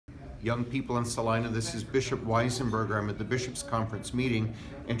young people in Salina. This is Bishop Weisenburger. I'm at the Bishops' Conference meeting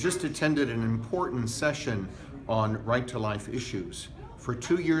and just attended an important session on right to life issues. For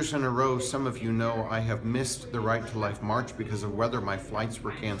 2 years in a row, some of you know I have missed the Right to Life March because of weather. My flights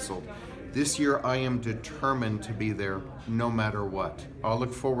were canceled. This year I am determined to be there no matter what. I'll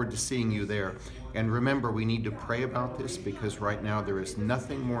look forward to seeing you there. And remember, we need to pray about this because right now there is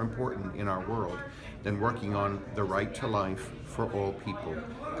nothing more important in our world than working on the right to life for all people.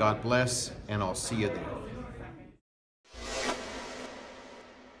 God bless, and I'll see you there.